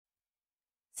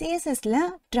CSSல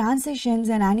transitions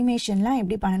and animationலாம்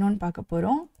எப்படி பண்ணணும்னு பார்க்க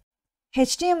போறோம்.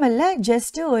 HTMLல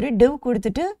just ஒரு div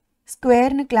கொடுத்துட்டு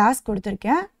squareனு class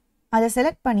கொடுத்திருக்கேன். அதை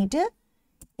செலக்ட் பண்ணிட்டு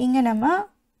இங்க நம்ம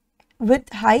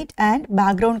width, height and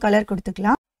background color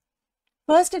கொடுத்துக்கலாம்.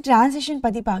 First transition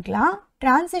பத்தி பார்க்கலாம்.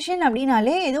 Transition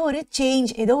அப்படினாலே ஏதோ ஒரு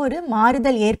change, ஏதோ ஒரு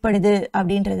மாறுதல் ஏற்படுது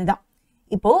அப்படின்றதுதான்.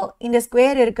 இப்போ இந்த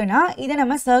ஸ்கொயர் இருக்குன்னா இதை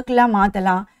நம்ம சர்க்கிளா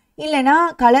மாத்தலாம், இல்லனா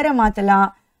கலரை மாத்தலாம்,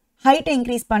 height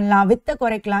increase பண்ணலாம், width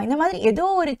குறைக்கலாம், இந்த மாதிரி ஏதோ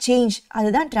ஒரு change,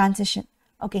 அதுதான் transition.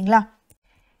 ஓகேங்களா?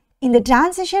 இந்த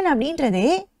transition அப்படின்றதே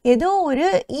ஏதோ ஒரு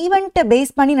ஈவென்ட்டை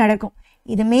பேஸ் பண்ணி நடக்கும்.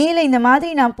 இது மேலே இந்த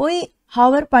மாதிரி நான் போய்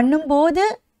ஹவர் பண்ணும்போது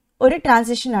ஒரு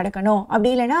transition நடக்கணும், அப்படி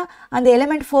இல்லைனா அந்த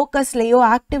எலிமெண்ட் ஃபோக்கஸ்லையோ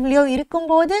ஆக்டிவ்லையோ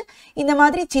இருக்கும்போது இந்த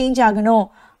மாதிரி சேஞ்ச் ஆகணும்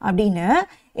அப்படின்னு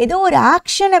ஏதோ ஒரு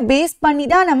ஆக்ஷனை பேஸ் பண்ணி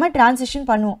தான் நம்ம transition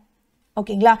பண்ணுவோம்.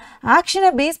 ஓகேங்களா?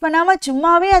 ஆக்ஷனை பேஸ் பண்ணாம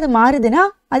சும்மாவே அது மாறுதுன்னா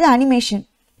அது அனிமேஷன்.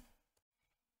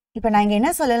 இப்போ நான் இங்கே என்ன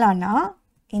சொல்லலாம்னா,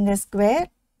 இந்த ஸ்கொயர்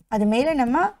அது மேலே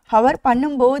நம்ம ஹவர்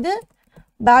பண்ணும்போது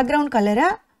பேக்ரவுண்ட் கலரை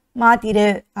மாற்றிடு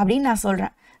அப்படின்னு நான்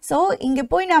சொல்கிறேன். ஸோ இங்கே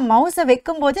போய் நான் மவுஸை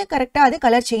வைக்கும்போது கரெக்டாக அது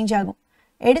கலர் சேஞ்ச் ஆகும்.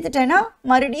 எடுத்துட்டேன்னா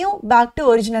மறுபடியும் பேக் டு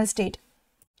ஒரிஜினல் ஸ்டேட்.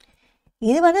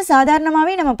 இது வந்து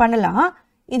சாதாரணமாகவே நம்ம பண்ணலாம்.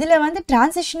 இதில் வந்து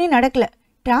டிரான்சிஷனே நடக்கலை.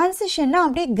 டிரான்சிஷன்னா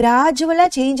அப்படியே கிராஜுவலாக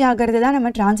சேஞ்ச் ஆகிறது தான்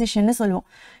நம்ம டிரான்சிஷன்னு சொல்லுவோம்.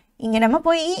 இங்கே நம்ம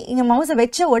போய் இங்கே மவுஸை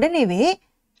வச்ச உடனேவே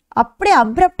அப்படியே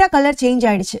அப்ரப்டாக கலர் சேஞ்ச்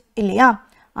ஆகிடுச்சு இல்லையா?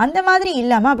 அந்த மாதிரி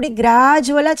இல்லாமல் அப்படியே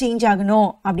கிராஜுவலாக சேஞ்ச் ஆகணும்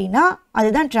அப்படின்னா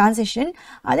அதுதான் டிரான்சிஷன்.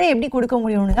 அதை எப்படி கொடுக்க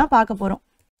முடியும்னு தான் பார்க்க போகிறோம்.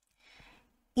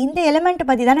 இந்த எலிமெண்ட்டை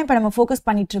பற்றி தானே இப்போ நம்ம ஃபோக்கஸ்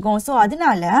பண்ணிகிட்ருக்கோம். ஸோ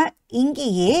அதனால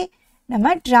இங்கேயே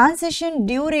நம்ம டிரான்சிஷன்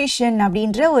டியூரேஷன்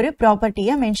அப்படின்ற ஒரு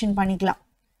ப்ராப்பர்ட்டியை மென்ஷன் பண்ணிக்கலாம்.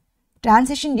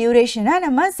 டிரான்சிஷன் டியூரேஷனை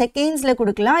நம்ம செகண்ட்ஸில்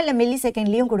கொடுக்கலாம், இல்லை மில்லி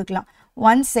செகண்ட்லேயும் கொடுக்கலாம்.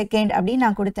 1 செகண்ட் அப்படின்னு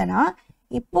நான் கொடுத்தேன்னா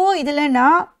இப்போது இதில்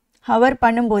நான் ஹவர்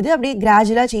பண்ணும்போது அப்படியே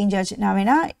கிராஜுவலாக சேஞ்ச் ஆச்சு. நான்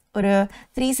வேணால் ஒரு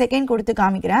 3 செகண்ட் கொடுத்து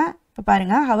காமிக்கிறேன். இப்போ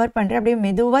பாருங்கள், ஹவர் பண்ணுறேன், அப்படியே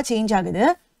மெதுவாக சேஞ்ச் ஆகுது.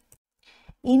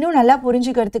 இன்னும் நல்லா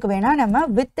புரிஞ்சுக்கிறதுக்கு வேணால் நம்ம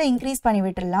வித்தை இன்க்ரீஸ் பண்ணி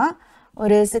விட்டுடலாம்.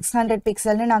 ஒரு 600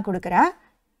 பிக்சல்னு நான் கொடுக்குறேன்.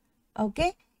 ஓகே,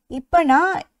 இப்போ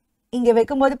நான் இங்கே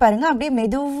வைக்கும்போது பாருங்கள் அப்படியே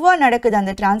மெதுவாக நடக்குது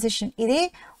அந்த டிரான்சிஷன். இதே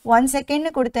 1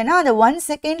 செகண்ட்னு கொடுத்தேன்னா அந்த 1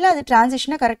 செகண்டில் அது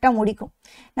டிரான்சிஷனை கரெக்டாக முடிக்கும்.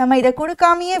 நம்ம இதை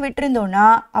கொடுக்காமையே விட்டுருந்தோன்னா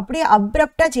அப்படியே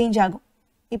அப்ரப்டாக சேஞ்ச் ஆகும்.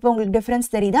 இப்போ உங்களுக்கு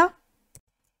டிஃப்ரென்ஸ் தெரியுதா?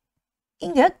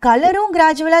 இங்கே கலரும்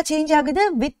கிராஜுவலாக சேஞ்ச் ஆகுது,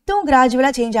 வித்தும்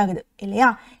கிராஜுவலாக சேஞ்ச் ஆகுது இல்லையா?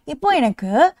 இப்போ எனக்கு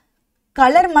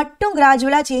கலர் மட்டும்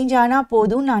கிராஜுவலாக சேஞ்ச் ஆனால்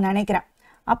போதும்னு நான் நினைக்கிறேன்.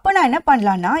 அப்போ நான் என்ன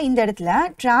பண்ணலான்னா, இந்த இடத்துல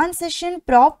டிரான்சிஷன்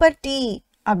ப்ராப்பர்ட்டி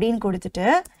அப்படின்னு கொடுத்துட்டு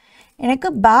எனக்கு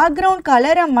பேக்ரவுண்ட்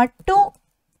கலரை மட்டும்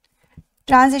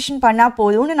டிரான்சிஷன் பண்ணால்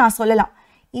போதும்னு நான் சொல்லலாம்.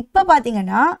 இப்போ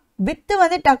பார்த்தீங்கன்னா வித்து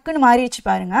வந்து டக்குன்னு மாறிடுச்சு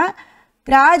பாருங்கள்,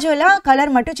 கிராஜுவலாக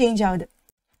கலர் மட்டும் சேஞ்ச் ஆகுது.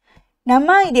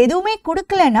 நம்ம இது எதுவுமே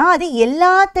கொடுக்கலன்னா அது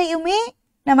எல்லாத்தையுமே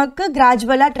நமக்கு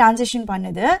கிராஜுவலாக டிரான்சிஷன்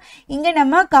பண்ணுது. இங்கே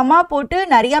நம்ம கமா போட்டு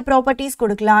நிறையா ப்ராப்பர்ட்டிஸ்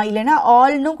கொடுக்கலாம், இல்லைனா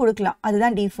ஆல்னும் கொடுக்கலாம்,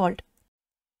 அதுதான் டிஃபால்ட்.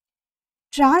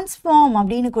 டிரான்ஸ்ஃபார்ம்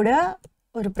அப்படின்னு கூட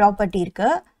ஒரு ப்ராப்பர்ட்டி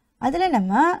இருக்குது. அதில்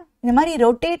நம்ம இந்த மாதிரி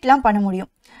ரொட்டேட்லாம் பண்ண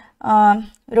முடியும்.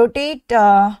 ரொட்டேட்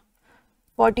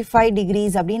 45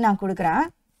 டிகிரிஸ் அப்படின்னு நான் கொடுக்குறேன்.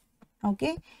 ஓகே,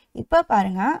 இப்போ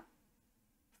பாருங்கள்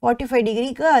 45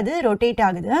 டிகிரிக்கு அது ரொட்டேட்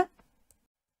ஆகுது.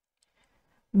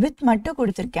 வித் மட்டும்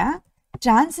கொடுத்துருக்கேன்.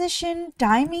 டிரான்சிஷன்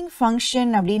டைமிங்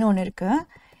ஃபங்க்ஷன் அப்படின்னு ஒன்று இருக்குது.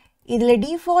 இதில்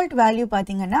டிஃபால்ட் வேல்யூ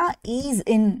பார்த்தீங்கன்னா ஈஸ்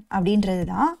இன் அப்படின்றது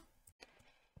தான்.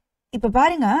 இப்போ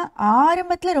பாருங்கள்,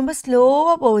 ஆரம்பத்தில் ரொம்ப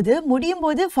ஸ்லோவாக போகுது, முடியும்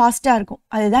போது ஃபாஸ்ட்டாக இருக்கும்,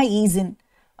 அதுதான் ஈஸ் இன்.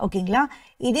 ஓகேங்களா?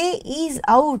 இதே ஈஸ்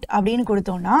அவுட் அப்படின்னு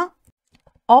கொடுத்தோன்னா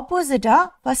ஆப்போசிட்டாக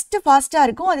ஃபஸ்ட்டு ஃபாஸ்ட்டாக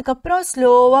இருக்கும், அதுக்கப்புறம்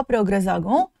ஸ்லோவாக ப்ரோக்ரஸ்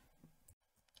ஆகும்.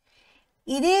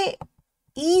 இதே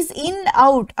ஈஸ் இன்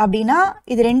அவுட் அப்படின்னா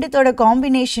இது ரெண்டுத்தோட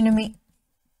காம்பினேஷனுமே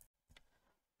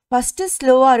ஃபஸ்ட்டு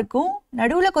ஸ்லோவாக இருக்கும்,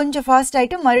 நடுவில் கொஞ்சம் ஃபாஸ்ட்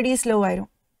ஆகிட்டு மறுபடியும்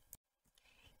ஸ்லோவாயிரும்.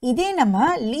 இதே நம்ம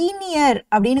லீனியர்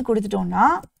அப்படின்னு கொடுத்துட்டோம்னா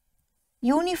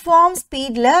யூனிஃபார்ம்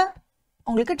ஸ்பீடில்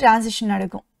உங்களுக்கு டிரான்சிஷன்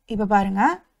நடக்கும். இப்போ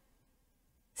பாருங்கள்,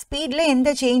 ஸ்பீடில் எந்த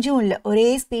சேஞ்சும் இல்லை, ஒரே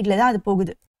ஸ்பீடில் தான் அது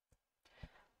போகுது.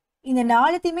 இந்த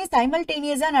நாலுத்தையுமே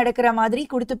சைமல்டேனியஸாக நடக்கிற மாதிரி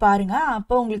கொடுத்து பாருங்கள்,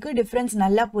 அப்போ உங்களுக்கு டிஃப்ரென்ஸ்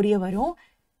நல்லா புரிய வரும்.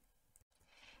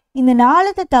 இந்த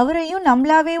நாலத்தை தவிரையும்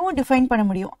நம்மளாவேவும் டிஃபைன் பண்ண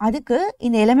முடியும். அதுக்கு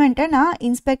இந்த எலிமெண்ட்டை நான்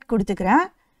இன்ஸ்பெக்ட் கொடுத்துக்கிறேன்.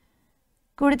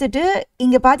 கொடுத்துட்டு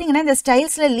இங்கே பார்த்தீங்கன்னா இந்த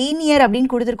ஸ்டைல்ஸில் லீனியர்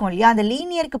அப்படின்னு கொடுத்துருக்கோம் இல்லையா? அந்த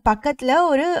லீனியருக்கு பக்கத்தில்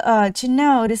ஒரு சின்ன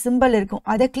ஒரு சிம்பிள் இருக்கும்.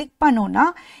 அதை கிளிக் பண்ணோன்னா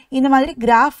இந்த மாதிரி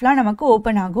கிராஃப்லாம் நமக்கு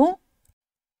ஓப்பன் ஆகும்.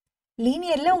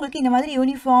 லீனியரில் உங்களுக்கு இந்த மாதிரி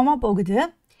யூனிஃபார்மாக போகுது.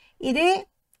 இதே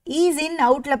ஈஸ் இன்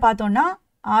அவுட்டில் பார்த்தோன்னா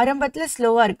ஆரம்பத்தில்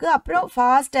ஸ்லோவாக இருக்குது, அப்புறம்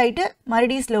ஃபாஸ்ட் ஆகிட்டு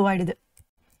மறுபடியும் ஸ்லோவாகிடுது.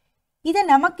 இதை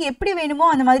நமக்கு எப்படி வேணுமோ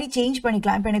அந்த மாதிரி சேஞ்ச்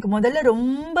பண்ணிக்கலாம். இப்போ எனக்கு முதல்ல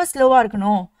ரொம்ப ஸ்லோவாக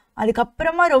இருக்கணும்,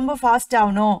 அதுக்கப்புறமா ரொம்ப ஃபாஸ்ட்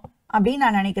ஆகணும் அப்படின்னு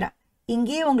நான் நினைக்கிறேன்.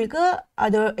 இங்கேயே உங்களுக்கு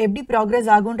அது எப்படி ப்ராக்ரஸ்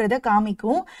ஆகுன்றதை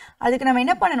காமிக்கும். அதுக்கு நம்ம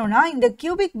என்ன பண்ணணும்னா இந்த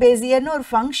கியூபிக் பேசியர்னு ஒரு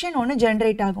ஃபங்க்ஷன் ஒன்று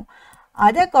ஜென்ரேட் ஆகும்.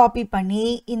 அதை காப்பி பண்ணி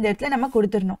இந்த இடத்துல நம்ம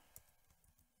கொடுத்துடணும்.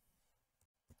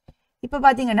 இப்போ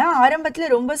பார்த்தீங்கன்னா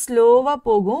ஆரம்பத்தில் ரொம்ப ஸ்லோவாக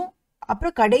போகும்,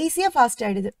 அப்புறம் கடைசியாக ஃபாஸ்ட்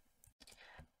ஆகிடுது.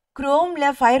 குரோமில்,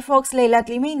 ஃபயர்ஃபாக்ஸில்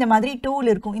எல்லாத்துலேயுமே இந்த மாதிரி டூல்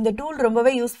இருக்கும். இந்த டூல்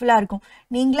ரொம்பவே யூஸ்ஃபுல்லாக இருக்கும்.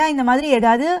 நீங்களாம் இந்த மாதிரி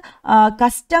ஏதாவது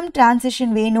கஸ்டம்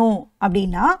டிரான்சிஷன் வேணும்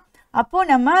அப்படின்னா அப்போது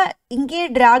நம்ம இங்கே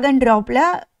ட்ராக் அண்ட் ட்ராப்பில்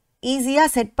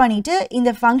ஈஸியாக செட் பண்ணிவிட்டு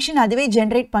இந்த ஃபங்க்ஷன் அதுவே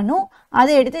ஜென்ரேட் பண்ணும்.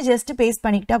 அதை எடுத்து ஜஸ்ட்டு பேஸ்ட்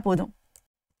பண்ணிக்கிட்டா போதும்.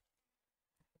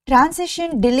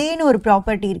 டிரான்சிஷன் டிலேன்னு ஒரு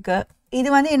ப்ராப்பர்ட்டி இருக்குது. இது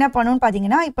வந்து என்ன பண்ணுன்னு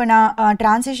பார்த்தீங்கன்னா, இப்போ நான்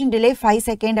டிரான்சிஷன் டிலே 5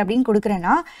 செகண்ட் அப்படின்னு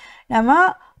கொடுக்குறேன்னா நம்ம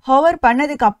ஹவர்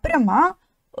பண்ணதுக்கு அப்புறமா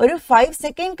ஒரு 5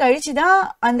 செகண்ட் கழிச்சு தான்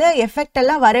அந்த எஃபெக்ட்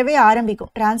எல்லாம் வரவே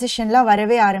ஆரம்பிக்கும், டிரான்சிஷன்லாம்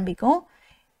வரவே ஆரம்பிக்கும்.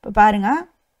 இப்போ பாருங்கள்,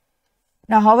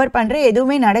 நான் ஹவர் பண்ணுறேன்,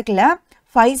 எதுவுமே நடக்கலை.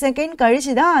 5 செகண்ட்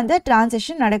கழிச்சு தான் அந்த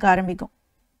டிரான்சிஷன் நடக்க ஆரம்பிக்கும்.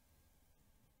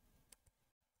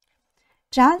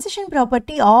 டிரான்சிஷன்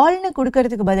ப்ராப்பர்ட்டி ஆல்னு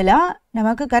கொடுக்கறதுக்கு பதிலாக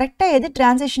நமக்கு கரெக்டாக எது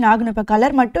டிரான்சிஷன் ஆகணும். இப்போ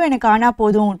கலர் மட்டும் எனக்கு ஆனால்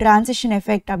போதும் டிரான்சிஷன்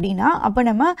எஃபெக்ட் அப்படின்னா அப்போ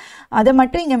நம்ம அதை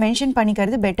மட்டும் இங்கே மென்ஷன்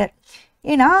பண்ணிக்கிறது பெட்டர்.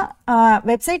 ஏன்னா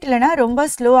வெப்சைட் இல்லைனா ரொம்ப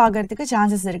ஸ்லோ ஆகிறதுக்கு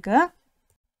சான்சஸ் இருக்குது.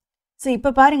 ஸோ இப்போ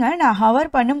பாருங்கள், நான் ஹவர்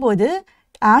பண்ணும்போது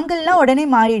ஆங்கிள்லாம் உடனே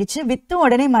மாறிடுச்சு, வித்தும்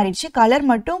உடனே மாறிடுச்சு, கலர்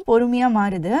மட்டும் பொறுமையாக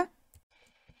மாறுது.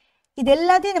 இது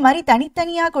எல்லாத்தையும் இந்த மாதிரி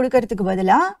தனித்தனியாக கொடுக்கறதுக்கு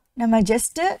பதிலாக நம்ம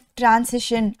ஜஸ்ட்டு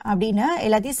டிரான்சிஷன் அப்படின்னு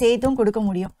எல்லாத்தையும் சேர்த்தும் கொடுக்க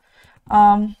முடியும்.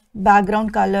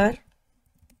 பேக்ரவுண்ட் கலர்,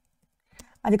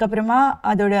 அதுக்கப்புறமா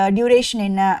அதோட டியூரேஷன்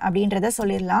என்ன அப்படின்றத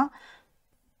சொல்லிடலாம்.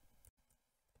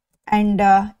 அண்ட்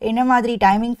என்ன மாதிரி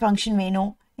டைமிங் ஃபங்க்ஷன்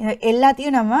வேணும், இது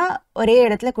எல்லாத்தையும் நம்ம ஒரே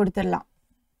இடத்துல கொடுத்துடலாம்.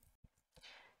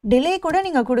 டிலே கூட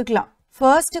நீங்கள் கொடுக்கலாம்.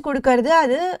 ஃபர்ஸ்ட்டு கொடுக்கறது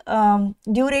அது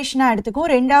டியூரேஷனாக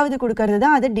எடுத்துக்கும், ரெண்டாவது கொடுக்கறது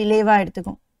தான் அது டிலேவாக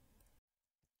எடுத்துக்கும்.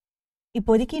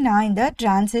 இப்போதைக்கு நான் இந்த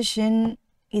டிரான்சிஷன்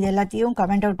இது எல்லாத்தையும்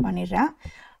கமெண்ட் அவுட் பண்ணிடுறேன்.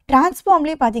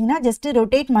 டிரான்ஸ்ஃபார்ம்லேயே பார்த்தீங்கன்னா ஜஸ்ட்டு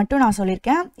ரொட்டேட் மட்டும் நான்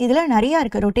சொல்லியிருக்கேன். இதில் நிறையா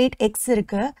இருக்குது. ரொட்டேட் எக்ஸ்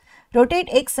இருக்குது.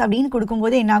 ரொட்டேட் எக்ஸ் அப்படின்னு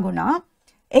கொடுக்கும்போது என்ன ஆகும்னா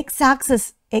எக்ஸ்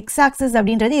ஆக்சஸ்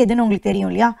அப்படின்றது எதுன்னு உங்களுக்கு தெரியும்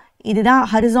இல்லையா? இதுதான்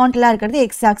ஹரிசான்டலாக இருக்கிறது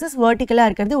எக்ஸ் ஆக்சஸ், வெர்டிக்கலாக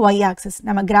இருக்கிறது ஒய் ஆக்சஸ்.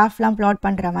 நம்ம கிராஃப்லாம் பிளாட்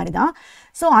பண்ணுற மாதிரி தான்.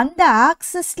 ஸோ அந்த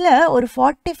ஆக்சஸில் ஒரு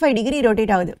 45 டிகிரி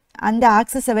ரொட்டேட் ஆகுது. அந்த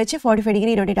ஆக்சஸை வச்சு 45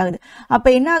 டிகிரி ரொட்டேட் ஆகுது. அப்போ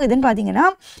என்ன ஆகுதுன்னு பார்த்தீங்கன்னா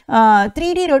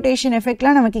 3D ரொட்டேஷன்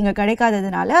எஃபெக்ட்லாம் நமக்கு இங்கே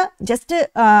கிடைக்காததுனால ஜஸ்ட்டு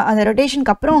அந்த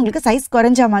ரொட்டேஷனுக்கு அப்புறம் உங்களுக்கு சைஸ்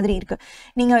குறைஞ்ச மாதிரி இருக்குது.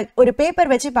 நீங்கள் ஒரு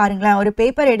பேப்பர் வச்சு பாருங்களேன். ஒரு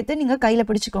பேப்பர் எடுத்து நீங்கள் கையில்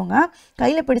பிடிச்சிக்கோங்க.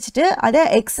 கையில் பிடிச்சிட்டு அதை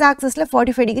எக்ஸ் ஆக்சஸில்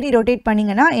 45 டிகிரி ரொட்டேட்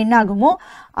பண்ணிங்கன்னா என்ன ஆகுமோ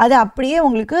அது அப்படியே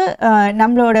உங்களுக்கு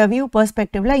நம்மளோட வியூ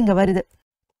பெர்ஸ்பெக்டிவில் இங்கே வருது.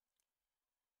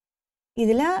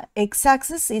 இதில் எக்ஸ்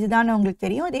ஆக்சஸ் இதுதான் உங்களுக்கு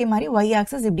தெரியும். இதே மாதிரி ஒய்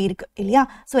ஆக்சஸ் இப்படி இருக்குது இல்லையா?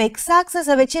 ஸோ எக்ஸ்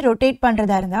ஆக்சஸை வச்சு ரொட்டேட்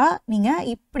பண்ணுறதா இருந்தால் நீங்கள்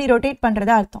இப்படி ரொட்டேட்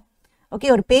பண்ணுறதா அர்த்தம். ஓகே,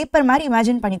 ஒரு பேப்பர் மாதிரி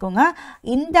இமேஜின் பண்ணிக்கோங்க.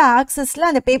 இந்த ஆக்சஸில்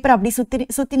அந்த பேப்பர் அப்படி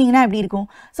சுற்றினீங்கன்னா எப்படி இருக்கும்?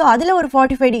 ஸோ அதில் ஒரு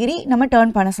 45 டிகிரி நம்ம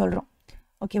டேர்ன் பண்ண சொல்கிறோம்.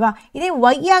 ஓகேவா? இதே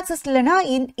ஒய் ஆக்சஸ் இல்லைன்னா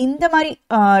இந்த மாதிரி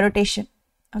ரொட்டேஷன்.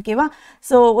 ஓகேவா?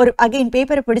 ஸோ ஒரு அகெயின்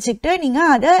பேப்பரை பிடிச்சிக்கிட்டு நீங்கள்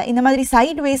அதை இந்த மாதிரி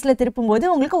சைட் வேஸில் திருப்பும்போது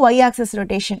உங்களுக்கு ஒய் ஆக்சஸ்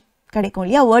ரொட்டேஷன் கிடைக்கும்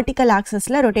இல்லையா? வெர்டிக்கல்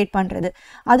ஆக்சஸில் ரொட்டேட் பண்ணுறது.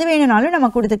 அது வேணும்னாலும் நம்ம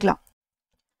கொடுத்துக்கலாம்.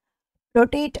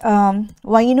 ரொட்டேட்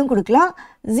ஒய்னும் கொடுக்கலாம்.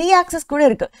 ஜி ஆக்சஸ் கூட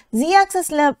இருக்குது. ஜி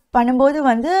ஆக்சஸில் பண்ணும்போது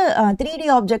வந்து 3D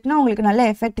ஆப்ஜெக்ட்னா உங்களுக்கு நல்ல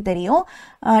எஃபெக்ட் தெரியும்.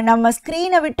 நம்ம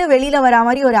ஸ்க்ரீனை விட்டு வெளியில் வரா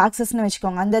மாதிரி ஒரு ஆக்சஸ்னு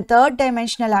வச்சுக்கோங்க. அந்த 3rd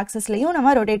டைமென்ஷனல் ஆக்சஸ்லையும்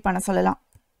நம்ம ரொட்டேட் பண்ண சொல்லலாம்.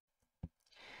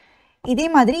 இதே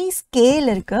மாதிரி ஸ்கேல்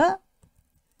இருக்குது.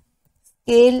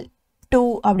 ஸ்கேல் 2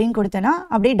 அப்படின்னு கொடுத்தேன்னா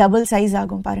அப்படியே டபுள் சைஸ்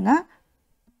ஆகும் பாருங்கள்.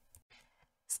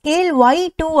 ஸ்கேல்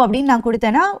Y2 அப்படின்னு நான்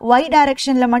கொடுத்தேன்னா Y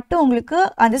டைரக்ஷனில் மட்டும் உங்களுக்கு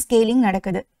அந்த ஸ்கேலிங்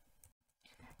நடக்குது.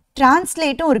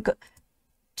 டிரான்ஸ்லேட்டும் இருக்குது.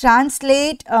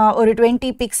 டிரான்ஸ்லேட் ஒரு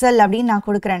 20 பிக்சல் அப்படின்னு நான்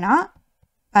கொடுக்குறேன்னா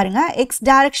பாருங்கள், எக்ஸ்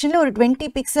டைரக்ஷனில் ஒரு 20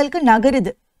 பிக்சலுக்கு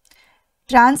நகருது.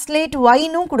 டிரான்ஸ்லேட்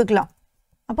ஒய்னும் கொடுக்கலாம்.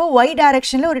 அப்போது ஒய்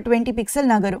டைரக்ஷனில் ஒரு 20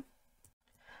 பிக்சல் நகரும்.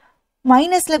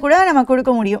 மைனஸில் கூட நம்ம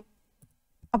கொடுக்க முடியும்.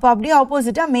 அப்போ அப்படியே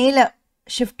ஆப்போசிட்டாக மேலே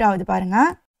ஷிஃப்ட் ஆகுது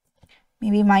பாருங்கள்.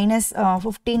 மேபி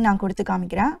 -15 நான் கொடுத்து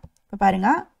காமிக்கிறேன். இப்போ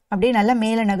பாருங்கள், அப்படியே நல்லா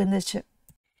மேலே நகர்ந்துச்சு.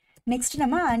 நெக்ஸ்ட்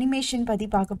நம்ம அனிமேஷன் பற்றி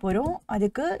பார்க்க போகிறோம்.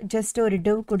 அதுக்கு ஜஸ்ட் ஒரு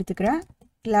டிவ் கொடுத்துக்கிறேன்.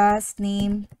 கிளாஸ்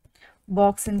நேம்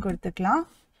பாக்ஸ்ன்னு கொடுத்துக்கலாம்.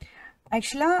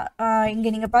 ஆக்சுவலாக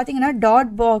இங்கே நீங்கள் பார்த்தீங்கன்னா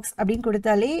டாட் பாக்ஸ் அப்படின்னு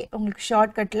கொடுத்தாலே உங்களுக்கு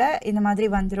ஷார்ட்கட்டில் இந்த மாதிரி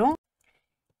வந்துடும்.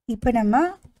 இப்போ நம்ம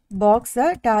பாக்ஸை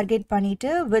டார்கெட்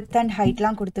பண்ணிவிட்டு வித் அண்ட்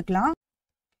ஹைட்லாம் கொடுத்துக்கலாம்.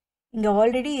 இங்கே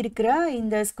ஆல்ரெடி இருக்கிற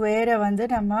இந்த ஸ்கொயரை வந்து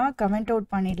நம்ம கமெண்ட்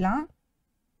அவுட் பண்ணிடலாம்.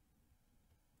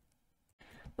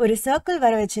 ஒரு சர்க்கிள்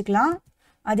வர வச்சுக்கலாம்.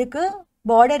 அதுக்கு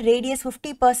பார்டர் ரேடியஸ்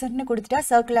 50%ன்னு கொடுத்துட்டா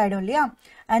சர்க்கிள் ஆகிடும் இல்லையா?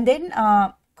 And then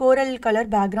coral colour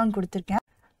background கொடுத்துருக்கேன்.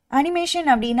 அனிமேஷன்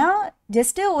அப்படின்னா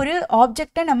ஜஸ்ட்டு ஒரு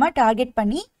ஆப்ஜெக்டை நம்ம டார்கெட்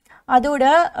பண்ணி அதோட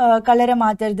கலரை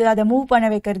மாற்றுறது, அதை மூவ் பண்ண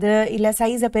வைக்கிறது, இல்லை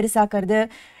சைஸை பெருசாக்குறது,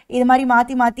 இது மாதிரி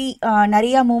மாற்றி மாற்றி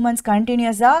நிறையா மூமெண்ட்ஸ்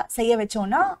கண்டினியூஸாக செய்ய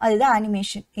வச்சோன்னா அதுதான்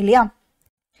அனிமேஷன் இல்லையா?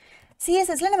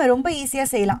 சிஎஸ்எஸ்ல நம்ம ரொம்ப ஈஸியாக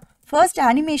செய்யலாம். ஃபர்ஸ்ட்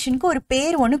அனிமேஷனுக்கு ஒரு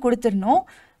பேர் ஒன்று கொடுத்துடணும்.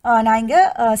 நான் இங்கே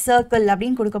சர்க்கிள்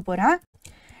அப்படின்னு கொடுக்க போகிறேன்.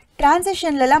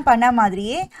 டிரான்சிஷன்லலாம் பண்ண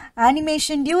மாதிரியே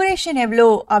அனிமேஷன் டியூரேஷன் எவ்வளோ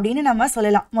அப்படின்னு நம்ம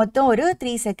சொல்லலாம். மொத்தம் ஒரு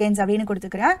 3 seconds அப்படின்னு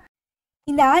கொடுத்துக்கிறேன்.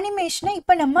 இந்த அனிமேஷனை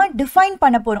இப்போ நம்ம டிஃபைன்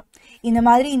பண்ண போகிறோம். இந்த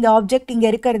மாதிரி இந்த ஆப்ஜெக்ட் இங்கே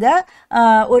இருக்கிறத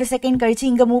 1 second கழித்து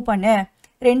இங்கே மூவ் பண்ணு,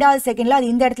 2வது செகண்டில் அது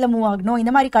இந்த இடத்துல மூவ் ஆகணும்,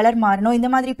 இந்த மாதிரி கலர் மாறணும், இந்த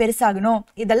மாதிரி பெருசாகணும்,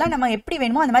 இதெல்லாம் நம்ம எப்படி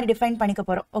வேணுமோ அந்த மாதிரி டிஃபைன் பண்ணிக்க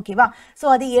போகிறோம். ஓகேவா? ஸோ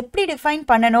அது எப்படி டிஃபைன்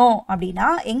பண்ணணும் அப்படின்னா,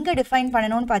 எங்கே டிஃபைன்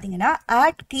பண்ணணும்னு பார்த்தீங்கன்னா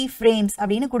ஆட் கீ ஃப்ரேம்ஸ்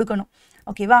அப்படின்னு கொடுக்கணும்.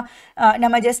 ஓகேவா?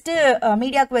 நம்ம ஜஸ்ட்டு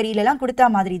மீடியா குவரியிலலாம் கொடுத்தா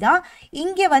மாதிரி தான்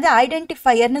இங்கே வந்து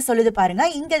ஐடென்டிஃபையர்னு சொல்லுது பாருங்க.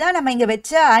 இங்கே தான் நம்ம இங்கே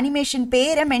வச்ச அனிமேஷன்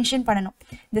பேரை மென்ஷன் பண்ணணும்.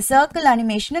 இந்த சர்க்கிள்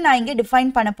அனிமேஷனை நான் இங்கே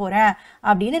டிஃபைன் பண்ண போகிறேன்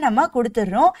அப்படின்னு நம்ம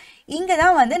கொடுத்துட்றோம். இங்கே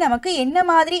தான் வந்து நமக்கு என்ன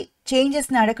மாதிரி சேஞ்சஸ்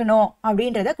நடக்கணும்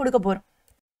அப்படின்றத கொடுக்க போகிறோம்.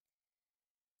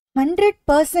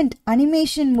 100%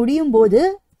 அனிமேஷன் முடியும் போது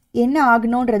என்ன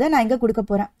ஆகணுன்றதை நான் இங்கே கொடுக்க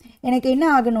போகிறேன். எனக்கு என்ன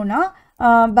ஆகணும்னா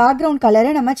பேக்ரவுண்ட்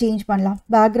கலரை நம்ம சேஞ்ச் பண்ணலாம்.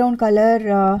 பேக்ரவுண்ட் கலர்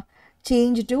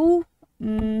சேஞ்ச் டு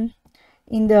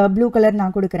இந்த ப்ளூ கலர்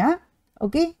நான் கொடுக்குறேன்.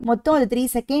 ஓகே, மொத்தம் அது 3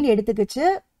 செகண்ட் எடுத்துக்கிச்சு.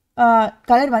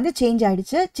 கலர் வந்து சேஞ்ச்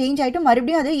ஆகிடுச்சு. சேஞ்ச் ஆகிட்டு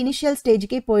மறுபடியும் அது இனிஷியல்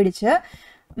ஸ்டேஜுக்கே போயிடுச்சு.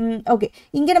 ஓகே,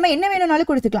 இங்கே நம்ம என்ன வேணும்னாலும்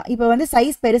கொடுத்துக்கலாம். இப்போ வந்து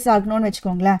சைஸ் பெருசாகணும்னு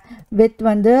வச்சுக்கோங்களேன். வித்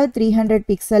வந்து 300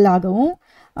 பிக்சல் ஆகவும்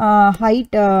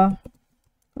ஹைட்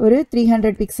ஒரு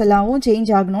 300 பிக்சலாகவும்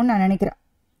சேஞ்ச் ஆகணும்னு நான் நினைக்கிறேன்.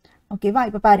 ஓகேவா?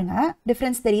 இப்போ பாருங்கள்,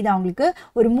 டிஃப்ரென்ஸ் தெரியுதா உங்களுக்கு?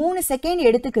 ஒரு 3 செகண்ட்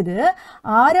எடுத்துக்குது.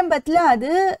 ஆரம்பத்தில்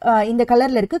அது இந்த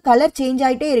கலரில் இருக்குது, கலர் சேஞ்ச்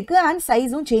ஆகிட்டே இருக்குது அண்ட்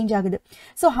சைஸும் சேஞ்ச் ஆகுது.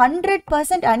 ஸோ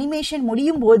 100% அனிமேஷன்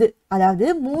முடியும் போது, அதாவது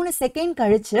 3 செகண்ட்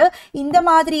கழித்து இந்த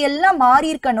மாதிரி எல்லாம் மாறி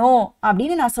இருக்கணும்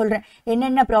அப்படின்னு நான் சொல்கிறேன்.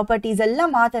 என்னென்ன ப்ராப்பர்ட்டிஸ்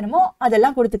எல்லாம் மாற்றணுமோ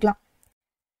அதெல்லாம் கொடுத்துக்கலாம்.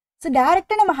 ஸோ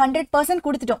டேரெக்டாக நம்ம 100%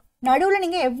 கொடுத்துட்டோம். நடுவில்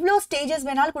நீங்கள் எவ்வளோ ஸ்டேஜஸ்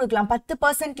வேணாலும் கொடுக்கலாம்.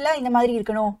 10%ல் இந்த மாதிரி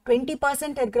இருக்கணும்,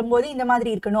 20% இருக்கும்போது இந்த மாதிரி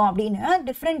இருக்கணும் அப்படின்னு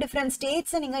டிஃப்ரெண்ட்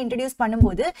ஸ்டேட்ஸை நீங்கள் இன்ட்ரடியூஸ்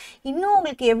பண்ணும்போது இன்னும்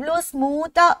உங்களுக்கு எவ்வளோ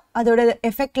ஸ்மூத்தாக அதோட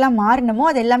எஃபெக்ட்லாம் மாறணுமோ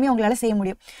அது எல்லாமே உங்களால் செய்ய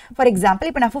முடியும். ஃபார் எக்ஸாம்பிள்,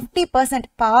 இப்போ நான் 50%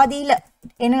 பாதியில்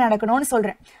என்ன நடக்கணும்னு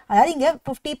சொல்கிறேன். அதாவது இங்கே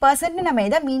 50% நம்ம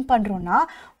எதை மீன் பண்ணுறோன்னா,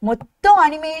 மொத்தம்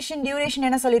அனிமேஷன் டியூரேஷன்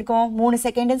என்ன சொல்லியிருக்கோம்? 3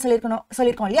 செகண்டுன்னு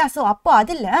சொல்லியிருக்கோம் இல்லையா? ஸோ அப்போ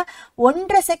அதில்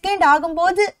 1.5 செகண்ட்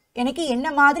ஆகும்போது எனக்கு என்ன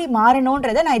மாதிரி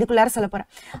மாறணுன்றதை நான் இதுக்குள்ளார சொல்ல போகிறேன்.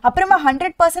 அப்புறமா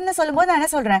 100%ன்னு சொல்லும்போது நான் என்ன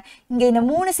சொல்கிறேன், இங்கே இந்த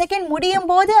 3 செகண்ட் முடியும்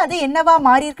போது அது என்னவா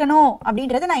மாறி இருக்கணும்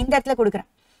அப்படின்றத நான் இந்த இடத்துல கொடுக்குறேன்.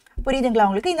 புரியுதுங்களா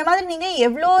உங்களுக்கு? இந்த மாதிரி நீங்கள்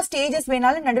எவ்வளோ ஸ்டேஜஸ்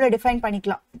வேணாலும் நடுவில் டிஃபைன்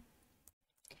பண்ணிக்கலாம்.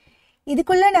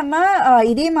 இதுக்குள்ளே நம்ம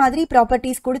இதே மாதிரி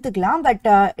ப்ராப்பர்ட்டிஸ் கொடுத்துக்கலாம். பட்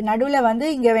நடுவில் வந்து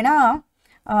இங்கே வேணால்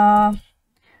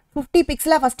 50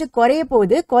 பிக்சலாக ஃபஸ்ட்டு குறைய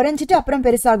போகுது, குறைஞ்சிட்டு அப்புறம்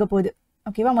பெருசாக போகுது.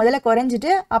 ஓகேவா? முதல்ல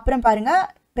குறைஞ்சிட்டு அப்புறம் பாருங்கள்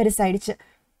பெருசாகிடுச்சு.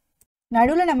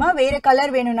 நடுவில் நம்ம வேறு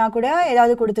கலர் வேணும்னா கூட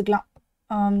ஏதாவது கொடுத்துக்கலாம்.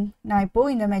 நான்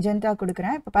இப்போது இந்த மெஜந்தா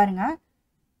கொடுக்குறேன். இப்போ பாருங்கள்,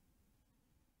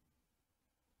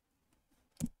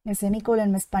 இந்த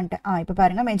செமிகோலன் மிஸ் பண்ணிட்டேன். இப்போ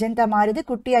பாருங்கள் மெஜந்தா மாறுது,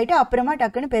 குட்டி ஆகிட்டு அப்புறமா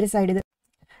டக்குன்னு பெருசாகிடுது.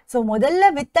 ஸோ முதல்ல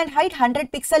வித் அண்ட் ஹைட் 100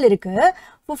 பிக்சல் இருக்குது.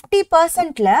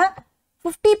 50%ல்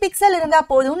 50 பிக்சல் இருந்தால்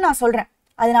போதும்னு நான் சொல்கிறேன்.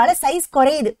 அதனால சைஸ்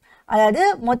குறையுது. அதாவது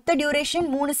மொத்த டியூரேஷன்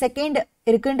 3 செகண்ட்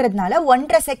இருக்குன்றதுனால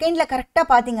 1.5 செகண்டில் கரெக்டாக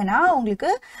பார்த்தீங்கன்னா உங்களுக்கு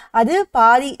அது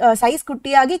பாதி சைஸ்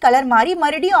குட்டியாகி கலர் மாறி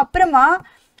மறுபடியும் அப்புறமா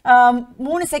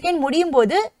 3 செகண்ட் முடியும்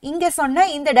போது இங்கே சொன்ன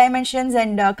இந்த டைமென்ஷன்ஸ்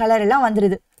அண்ட் கலர் எல்லாம்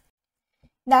வந்துடுது.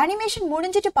 இந்த அனிமேஷன்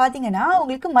முடிஞ்சிட்டு பார்த்தீங்கன்னா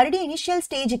உங்களுக்கு மறுபடியும் இனிஷியல்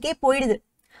ஸ்டேஜுக்கே போயிடுது.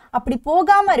 அப்படி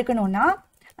போகாமல் இருக்கணும்னா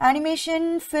அனிமேஷன்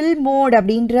ஃபில் மோட்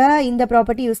அப்படின்ற இந்த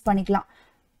ப்ராப்பர்ட்டி யூஸ் பண்ணிக்கலாம்.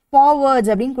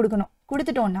 ஃபார்வர்ட்ஸ் அப்படின்னு கொடுக்கணும்.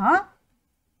 கொடுத்துட்டோன்னா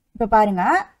இப்போ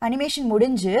பாருங்கள், அனிமேஷன்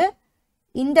முடிஞ்சு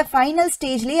இந்த ஃபைனல்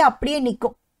ஸ்டேஜ்லேயே அப்படியே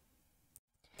நிற்கும்.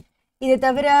 இதை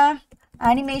தவிர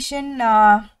அனிமேஷன்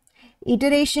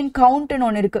இட்டரேஷன் கவுண்ட்னு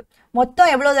ஒன்று இருக்குது.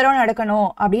 மொத்தம் எவ்வளோ தடவை நடக்கணும்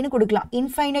அப்படின்னு கொடுக்கலாம்.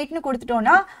 இன்ஃபைனைட்னு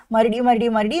கொடுத்துட்டோன்னா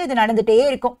மறுபடியும் இது நடந்துகிட்டே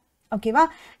இருக்கும். ஓகேவா?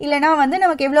 இல்லைனா வந்து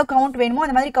நமக்கு எவ்வளோ கவுண்ட் வேணுமோ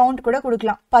அந்த மாதிரி கவுண்ட் கூட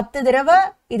கொடுக்கலாம். 10 தடவை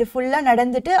இது ஃபுல்லாக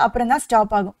நடந்துட்டு அப்புறம் தான்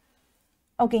ஸ்டாப் ஆகும்.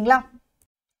 ஓகேங்களா?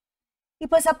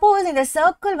 இப்போ சப்போஸ் இந்த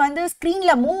சர்க்கிள் வந்து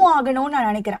ஸ்க்ரீனில் மூவ் ஆகணும்னு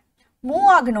நான் நினைக்கிறேன். மூவ்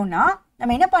ஆகணும்னா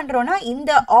நம்ம என்ன பண்ணுறோன்னா,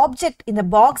 இந்த ஆப்ஜெக்ட், இந்த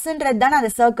பாக்ஸுன்றது தானே அந்த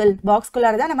சர்க்கிள்,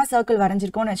 பாக்ஸ்குள்ளார தான் நம்ம சர்க்கிள்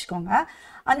வரைஞ்சிருக்கோம்னு வச்சுக்கோங்க.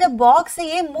 அந்த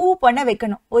பாக்ஸையே மூவ் பண்ண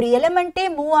வைக்கணும். ஒரு எலிமெண்ட்டே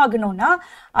மூவ் ஆகணும்னா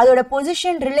அதோட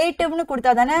பொசிஷன் ரிலேட்டிவ்னு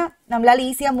கொடுத்தா தானே நம்மளால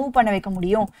ஈஸியாக மூவ் பண்ண வைக்க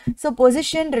முடியும். ஸோ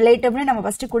பொசிஷன் ரிலேட்டிவ்னு நம்ம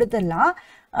ஃபஸ்ட்டு கொடுத்துடலாம்.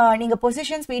 நீங்கள்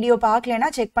பொசிஷன்ஸ் வீடியோ பார்க்கலன்னா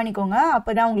செக் பண்ணிக்கோங்க,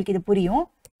 அப்போ தான் உங்களுக்கு இது புரியும்.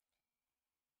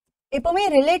 எப்போவுமே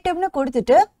ரிலேட்டிவ்னு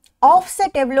கொடுத்துட்டு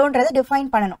ஆஃப்செட் எவ்வளோன்றதை டிஃபைன்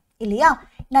பண்ணணும் இல்லையா?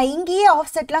 நான் இங்கேயே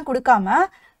ஆஃப்செட்லாம் கொடுக்காம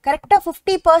கரெக்டாக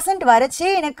 50% வரைச்சே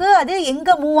எனக்கு அது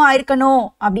எங்கே மூவ் ஆயிருக்கணும்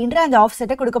அப்படின்ற அந்த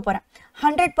ஆஃப்செட்டை கொடுக்க போகிறேன்.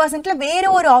 100%ல வேறு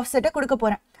ஒரு ஆஃப்செட்டை கொடுக்க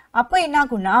போகிறேன். அப்போ என்ன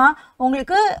ஆகும்னா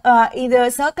உங்களுக்கு இது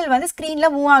சர்க்கிள் வந்து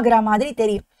ஸ்க்ரீனில் மூவ் ஆகுற மாதிரி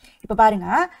தெரியும். இப்போ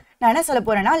பாருங்கள், நான் என்ன சொல்ல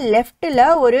போகிறேன்னா லெஃப்ட்டில்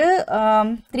ஒரு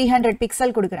 300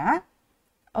 பிக்சல் கொடுக்குறேன்.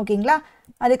 ஓகேங்களா?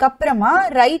 அதுக்கப்புறமா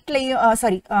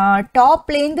ரைட்லேயும்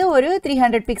டாப்லேருந்து ஒரு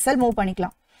 300 பிக்சல் மூவ்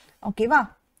பண்ணிக்கலாம். ஓகேவா?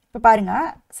 இப்போ பாருங்கள்,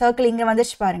 சர்க்கிள் இங்கே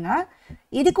வந்துச்சு பாருங்கள்.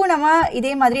 இதுக்கும் நம்ம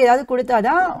இதே மாதிரி ஏதாவது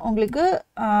கொடுத்தாதான் உங்களுக்கு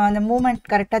அந்த மூமெண்ட்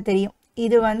கரெக்டாக தெரியும்.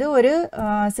 இது வந்து ஒரு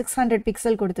 600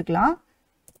 பிக்சல் கொடுத்துக்கலாம்.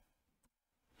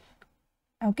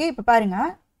 ஓகே, இப்போ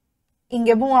பாருங்கள்,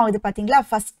 இங்கே மூவ் ஆகுது பார்த்தீங்களா?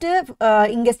 ஃபஸ்ட்டு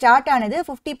இங்கே ஸ்டார்ட் ஆனது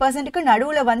 50%க்கு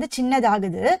நடுவில் வந்து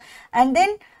சின்னதாகுது. அண்ட்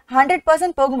தென்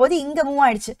 100% போகும்போது இங்கே மூவ்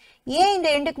ஆயிடுச்சு. ஏன் இந்த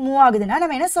எண்டுக்கு மூவ் ஆகுதுன்னா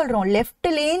நம்ம என்ன சொல்கிறோம்,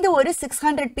 லெஃப்ட்லேருந்து ஒரு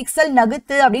 600 பிக்சல்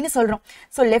நகுத்து அப்படின்னு சொல்கிறோம்.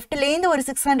 ஸோ லெஃப்ட்லேருந்து ஒரு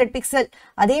 600 பிக்சல்,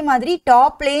 அதே மாதிரி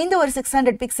டாப்லேருந்து ஒரு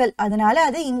 600 பிக்சல், அதனால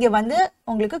அது இங்கே வந்து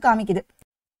உங்களுக்கு காமிக்குது.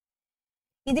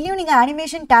 இதுலேயும் நீங்கள்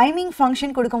அனிமேஷன் டைமிங்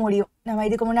ஃபங்க்ஷன் கொடுக்க முடியும். நம்ம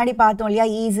இதுக்கு முன்னாடி பார்த்தோம் இல்லையா,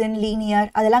 ஈஸன், லீனியர்,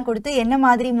 அதெல்லாம் கொடுத்து என்ன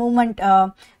மாதிரி மூமெண்ட்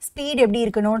ஸ்பீட் எப்படி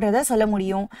இருக்கணுன்றதை சொல்ல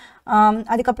முடியும்.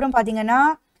 அதுக்கப்புறம் பார்த்தீங்கன்னா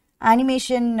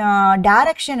அனிமேஷன்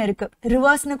டைரக்ஷன் இருக்குது.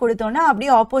 ரிவர்ஸ்னு கொடுத்தோன்னா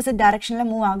அப்படியே ஆப்போசிட் டைரக்ஷனில்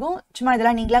மூவ் ஆகும். சும்மா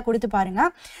இதெல்லாம் நீங்களாக கொடுத்து பாருங்கள்.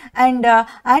 அண்ட்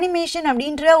அனிமேஷன்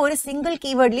அப்படின்ற ஒரு சிங்கிள்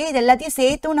கீவேர்ட்லேயே இது எல்லாத்தையும்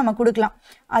சேர்த்தும் நம்ம கொடுக்கலாம்.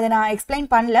 அதை நான் எக்ஸ்பிளைன்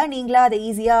பண்ணல, நீங்களாக அதை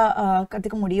ஈஸியாக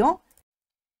கற்றுக்க முடியும்.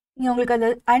 உங்களுக்கு அந்த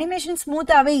அனிமேஷன்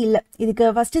ஸ்மூத்தாகவே இல்லை. இதுக்கு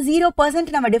ஃபஸ்ட்டு 0%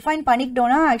 நம்ம டிஃபைன்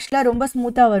பண்ணிக்கிட்டோன்னா ஆக்சுவலாக ரொம்ப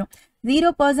ஸ்மூத்தாக வரும்.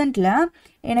 0%ல்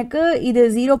எனக்கு இது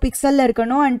 0 பிக்சலில்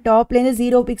இருக்கணும் அண்ட் டாப்லேருந்து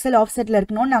 0 பிக்சல் ஆஃப் செட்டில்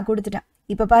இருக்கணும்னு நான் கொடுத்துட்டேன்.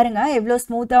 இப்போ பாருங்கள் எவ்வளோ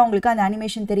ஸ்மூத்தாக உங்களுக்கு அந்த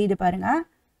அனிமேஷன் தெரியுது பாருங்கள்.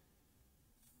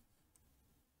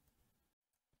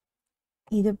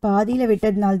 இது பாதியில்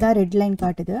விட்டதுனால தான் ரெட் லைன்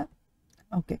காட்டுது.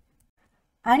 ஓகே,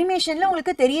 அனிமேஷனில்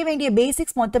உங்களுக்கு தெரிய வேண்டிய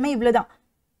பேசிக்ஸ் மொத்தமே இவ்வளோ தான்.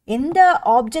 எந்த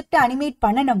ஆப்ஜெக்டை அனிமேட்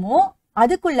பண்ணணுமோ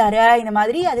அதுக்குள்ளார இந்த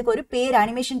மாதிரி அதுக்கு ஒரு பேர்,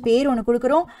 அனிமேஷன் பேர் ஒன்று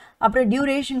கொடுக்குறோம். அப்புறம்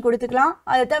டியூரேஷன் கொடுத்துக்கலாம்.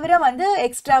 அதை தவிர வந்து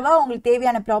எக்ஸ்ட்ராவாக உங்களுக்கு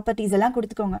தேவையான ப்ராப்பர்ட்டிஸ் எல்லாம்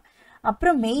கொடுத்துக்கோங்க.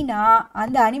 அப்புறம் மெயினாக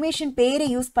அந்த அனிமேஷன் பேரை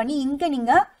யூஸ் பண்ணி இங்கே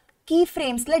நீங்கள் கீ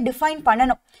ஃப்ரேம்ஸில் டிஃபைன்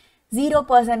பண்ணணும்.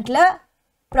 0%ல்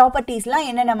ப்ராப்பர்ட்டிஸ்லாம்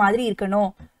என்னென்ன மாதிரி இருக்கணும்,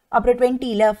 அப்புறம்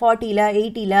 20ல் 40ல்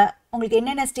 80ல் உங்களுக்கு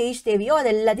என்னென்ன ஸ்டேஜ் தேவையோ அது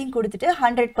எல்லாத்தையும் கொடுத்துட்டு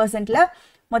 100%ல்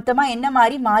மொத்தமாக என்ன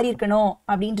மாதிரி மாறி இருக்கணும்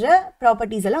அப்படின்ற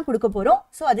ப்ராப்பர்ட்டிஸ் எல்லாம் கொடுக்க போகிறோம்.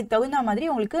 ஸோ அதுக்கு தகுந்த மாதிரி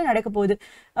உங்களுக்கு நடக்க போகுது.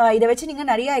 இதை வச்சு நீங்கள்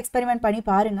நிறையா எக்ஸ்பெரிமெண்ட் பண்ணி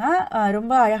பாருங்கள்.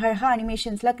 ரொம்ப அழகழகாக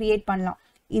அனிமேஷன்ஸ்லாம் க்ரியேட் பண்ணலாம்.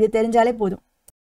 இது தெரிஞ்சாலே போதும்.